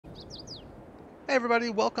Hey everybody,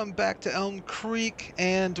 welcome back to Elm Creek,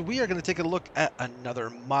 and we are going to take a look at another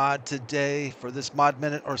mod today for this mod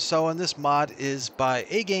minute or so, and this mod is by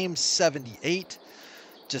Agame78.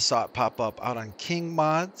 Just saw it pop up out on King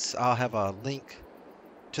Mods. I'll have a link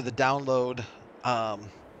to the download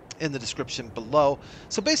in the description below.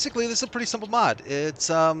 So basically, this is a pretty simple mod. It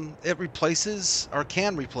replaces, or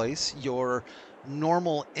can replace, your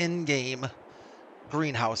normal in-game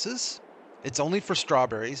greenhouses. It's only for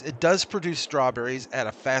strawberries. It does produce strawberries at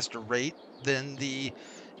a faster rate than the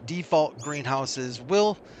default greenhouses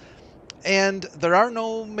will. And there are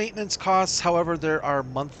no maintenance costs. However, there are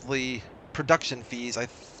monthly production fees. I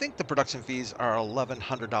think the production fees are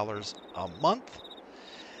 $1,100 a month.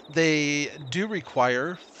 They do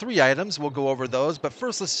require 3 items. We'll go over those. But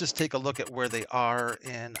first, let's just take a look at where they are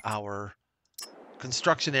in our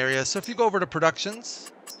construction area. So if you go over to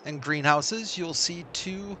productions and greenhouses, you'll see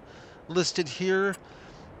 2 listed here,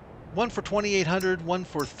 one for $2,800, one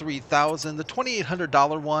for $3,000. The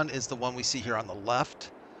 $2,800 one is the one we see here on the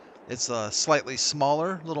left. It's a slightly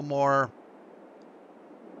smaller, a little more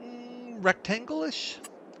rectangle-ish,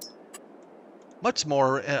 much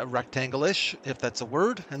more rectangle-ish, if that's a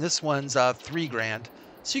word. And this one's $3,000,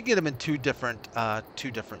 so you get them in two different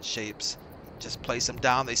shapes. Just place them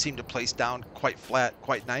down. They seem to place down quite flat,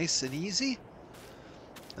 quite nice and easy.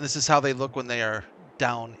 And this is how they look when they are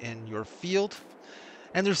down in your field.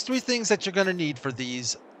 And there's 3 things that you're going to need for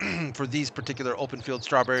these for these particular open field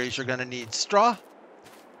strawberries. You're going to need straw,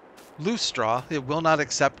 loose straw. It will not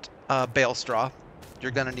accept bale straw. You're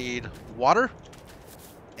going to need water,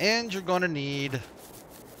 and you're going to need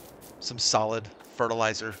some solid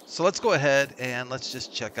fertilizer. So let's go ahead and let's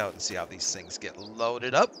just check out and see how these things get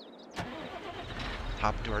loaded up.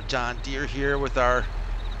 Hop to our John Deere here with our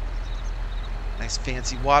nice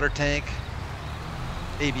fancy water tank.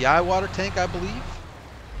 ABI water tank, I believe.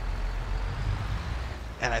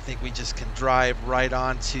 And I think we just can drive right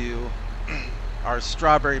onto our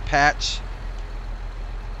strawberry patch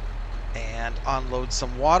and unload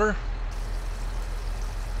some water.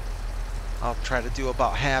 I'll try to do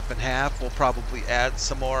about half and half. We'll probably add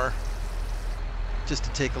some more just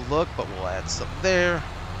to take a look, but we'll add some there.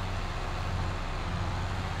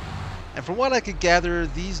 And from what I could gather,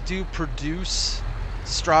 these do produce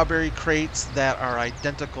strawberry crates that are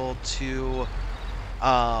identical to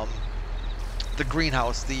the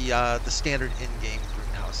greenhouse, the standard in-game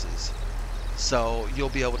greenhouses. So you'll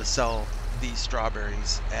be able to sell these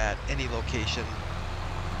strawberries at any location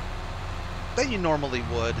that you normally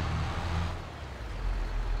would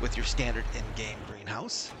with your standard in-game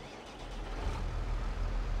greenhouse.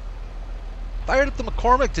 Fired up the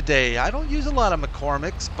McCormick today. I don't use a lot of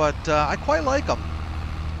McCormicks, but I quite like them.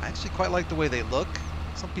 I actually quite like the way they look.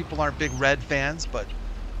 Some people aren't big red fans, but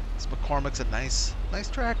this McCormick's a nice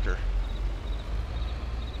tractor.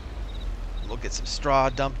 We'll get some straw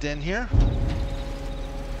dumped in here.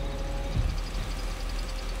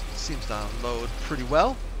 Seems to unload pretty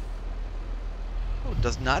well. Oh, it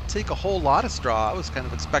does not take a whole lot of straw. I was kind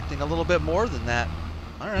of expecting a little bit more than that.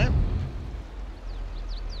 All right.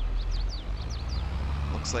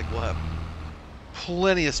 Looks like we'll have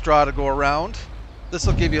plenty of straw to go around. This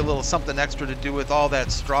will give you a little something extra to do with all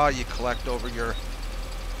that straw you collect over your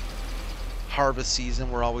harvest season.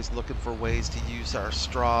 We're always looking for ways to use our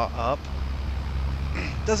straw up.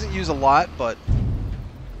 Doesn't use a lot, but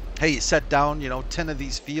hey, you set down, 10 of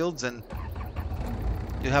these fields and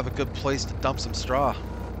you have a good place to dump some straw. All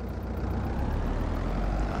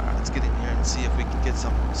right, let's get in here and see if we can get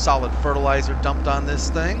some solid fertilizer dumped on this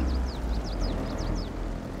thing.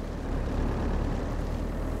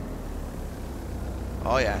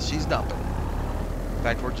 Oh yeah, she's dumping. In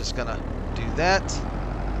fact, we're just gonna do that.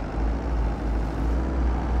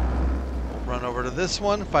 We'll run over to this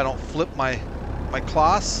one. If I don't flip my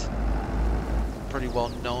cloths, I'm pretty well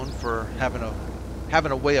known for having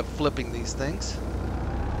a way of flipping these things.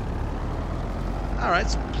 All right,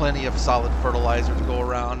 so plenty of solid fertilizer to go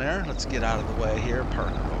around there. Let's get out of the way here.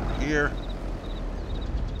 Park over here.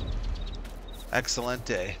 Excellent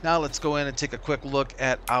day. Now let's go in and take a quick look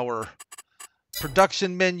at our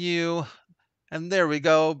production menu, and there we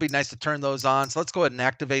go. Be nice to turn those on. So let's go ahead and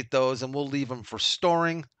activate those, and we'll leave them for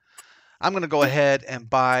storing. I'm going to go ahead and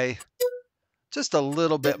buy just a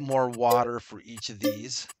little bit more water for each of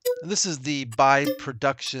these. And this is the buy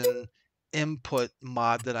production input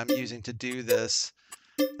mod that I'm using to do this.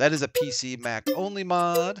 That is a PC Mac only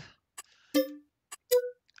mod,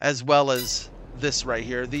 as well as this right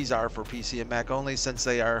here. These are for PC and Mac only, since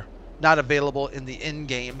they are not available in the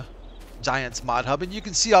in-game Giants mod hub. And you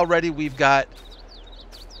can see already we've got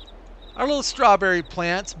our little strawberry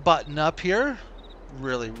plants button up here.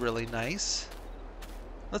 Really nice.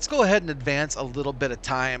 Let's go ahead and advance a little bit of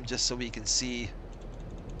time just so we can see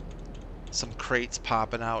some crates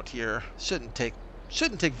popping out here. Shouldn't take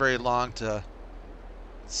very long to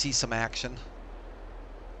see some action.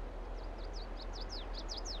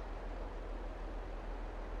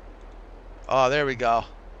 Oh, there we go.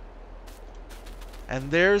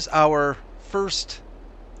 And there's our first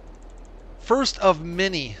of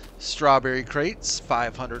many strawberry crates.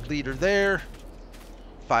 500 liter there,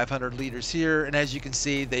 500 liters here, and as you can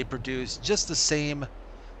see, they produce just the same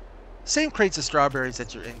crates of strawberries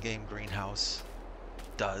that your in-game greenhouse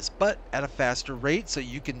does, but at a faster rate, so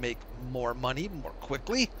you can make more money more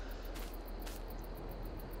quickly.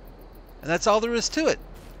 And that's all there is to it.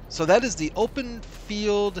 So that is the open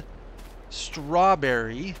field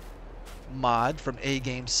strawberry mod from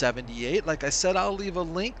Agame78. Like I said, I'll leave a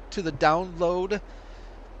link to the download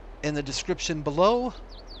in the description below.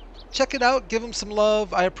 Check it out, give them some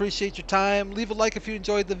love. I appreciate your time. Leave a like if you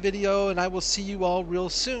enjoyed the video, and I will see you all real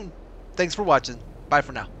soon. Thanks for watching. Bye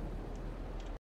for now.